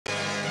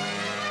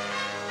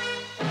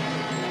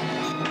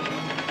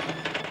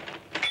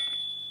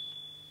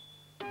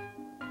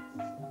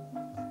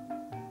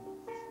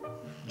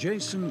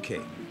Jason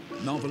King,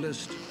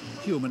 novelist,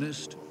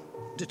 humanist,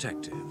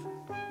 detective.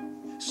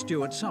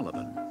 Stuart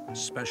Sullivan,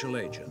 special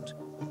agent.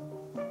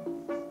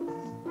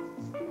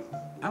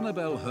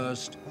 Annabelle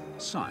Hurst,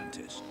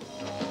 scientist.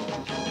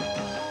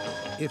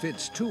 If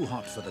it's too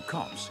hot for the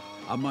cops,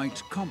 a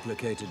mite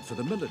complicated for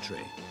the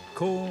military,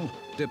 call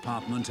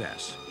Department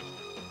S.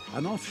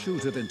 An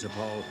offshoot of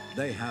Interpol,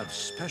 they have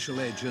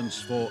special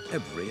agents for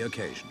every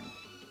occasion.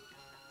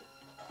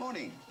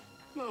 Morning.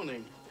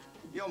 Morning.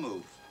 Your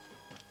move.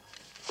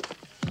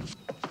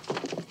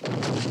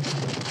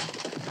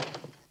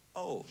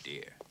 Oh,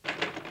 dear.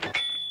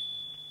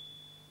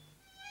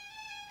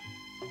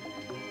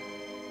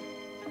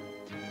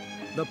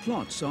 The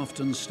plots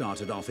often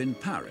started off in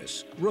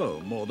Paris,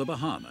 Rome, or the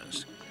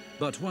Bahamas.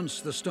 But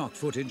once the stock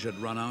footage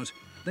had run out,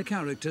 the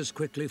characters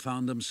quickly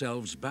found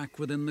themselves back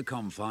within the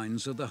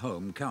confines of the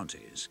home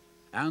counties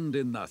and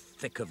in the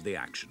thick of the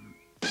action.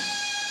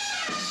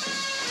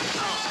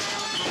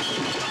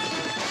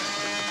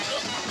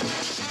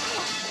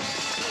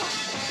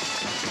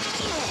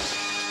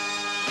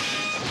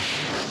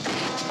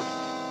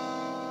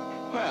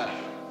 Well,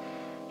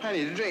 I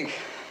need a drink.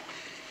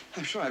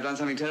 I'm sure I've done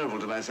something terrible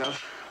to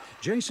myself.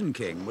 Jason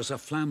King was a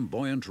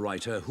flamboyant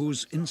writer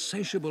whose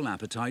insatiable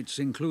appetites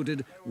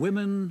included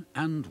women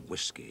and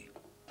whiskey.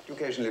 You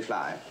occasionally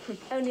fly?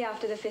 Only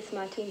after the 5th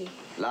martini.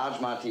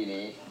 Large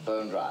martini,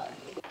 bone dry.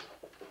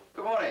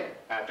 Good morning.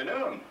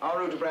 Afternoon. En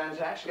route to Brands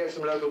Hatch to get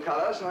some local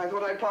colours, and I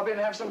thought I'd pop in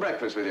and have some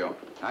breakfast with you.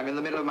 I'm in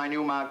the middle of my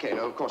new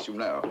Marcano, of course you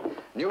know.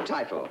 New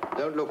title.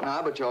 Don't look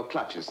now, but your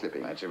clutch is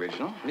slipping. That's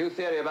original. New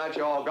theory about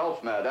your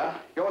golf murder.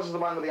 Yours is the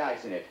one with the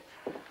ice in it.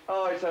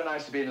 Oh, it's so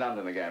nice to be in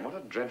London again. What a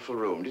dreadful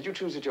room. Did you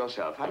choose it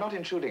yourself? I'm not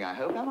intruding, I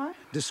hope, am I?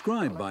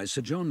 Described by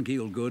Sir John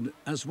Gielgud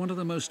as one of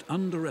the most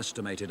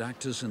underestimated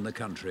actors in the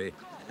country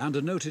and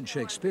a noted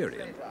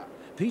Shakespearean,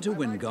 Peter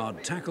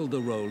Wyngarde tackled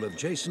the role of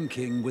Jason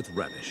King with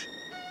relish.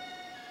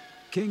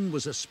 King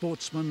was a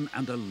sportsman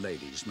and a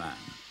ladies' man,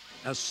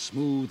 as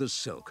smooth as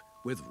silk,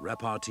 with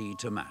repartee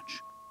to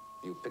match.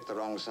 You picked the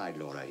wrong side,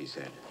 Laura, he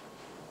said.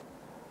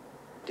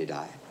 Did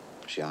I?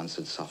 She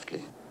answered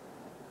softly,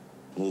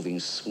 moving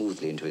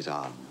smoothly into his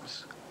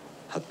arms,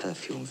 her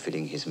perfume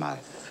filling his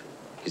mouth,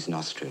 his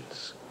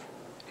nostrils,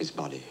 his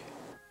body.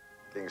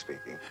 King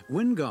speaking.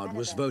 Wyngarde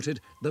was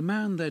voted the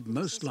man they'd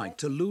most like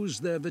to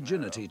lose their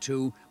virginity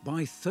to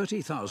by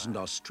 30,000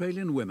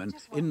 Australian women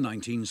in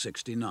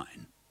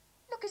 1969.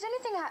 Look, is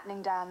anything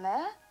happening down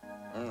there?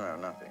 No,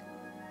 nothing.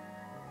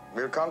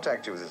 We'll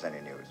contact you if there's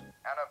any news.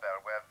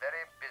 Annabelle, we're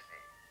very busy.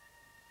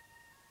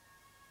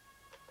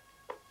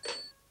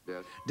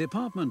 Yes.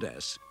 Department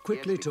S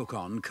quickly took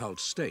on cult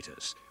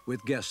status,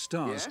 with guest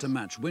stars to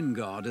match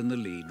Wyngarde in the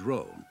lead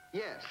role.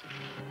 Yes.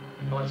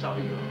 What's up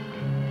with you?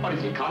 What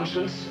is it,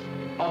 conscience?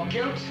 Or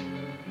guilt?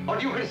 Or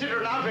do you consider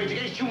it an outrage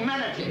against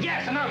humanity?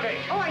 Yes, an outrage.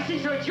 Oh, I see,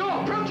 so it's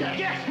your protest.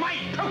 Yes, my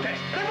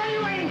protest. And what are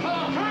you waiting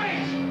for?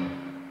 Praise!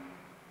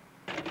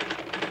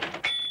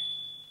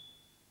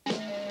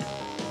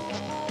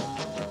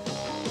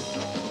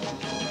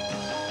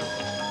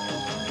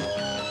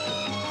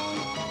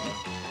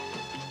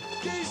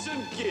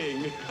 Jason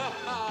King!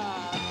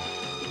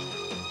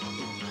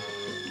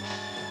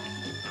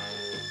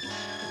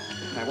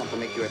 I want to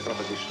make you a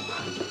proposition.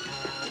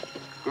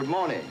 Good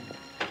morning.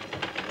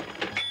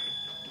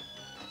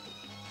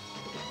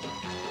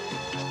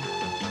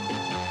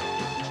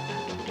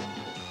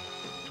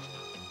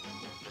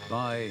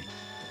 By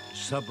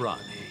Sabrani.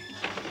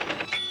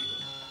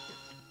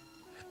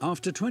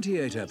 After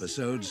 28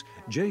 episodes,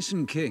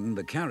 Jason King,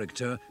 the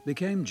character,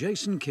 became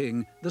Jason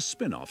King, the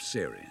spin-off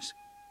series.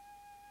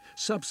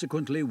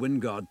 Subsequently,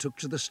 Wyngarde took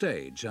to the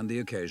stage and the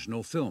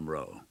occasional film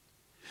role.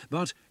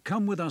 But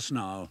come with us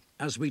now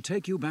as we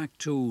take you back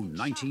to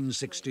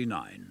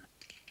 1969.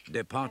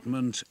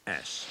 Department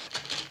S.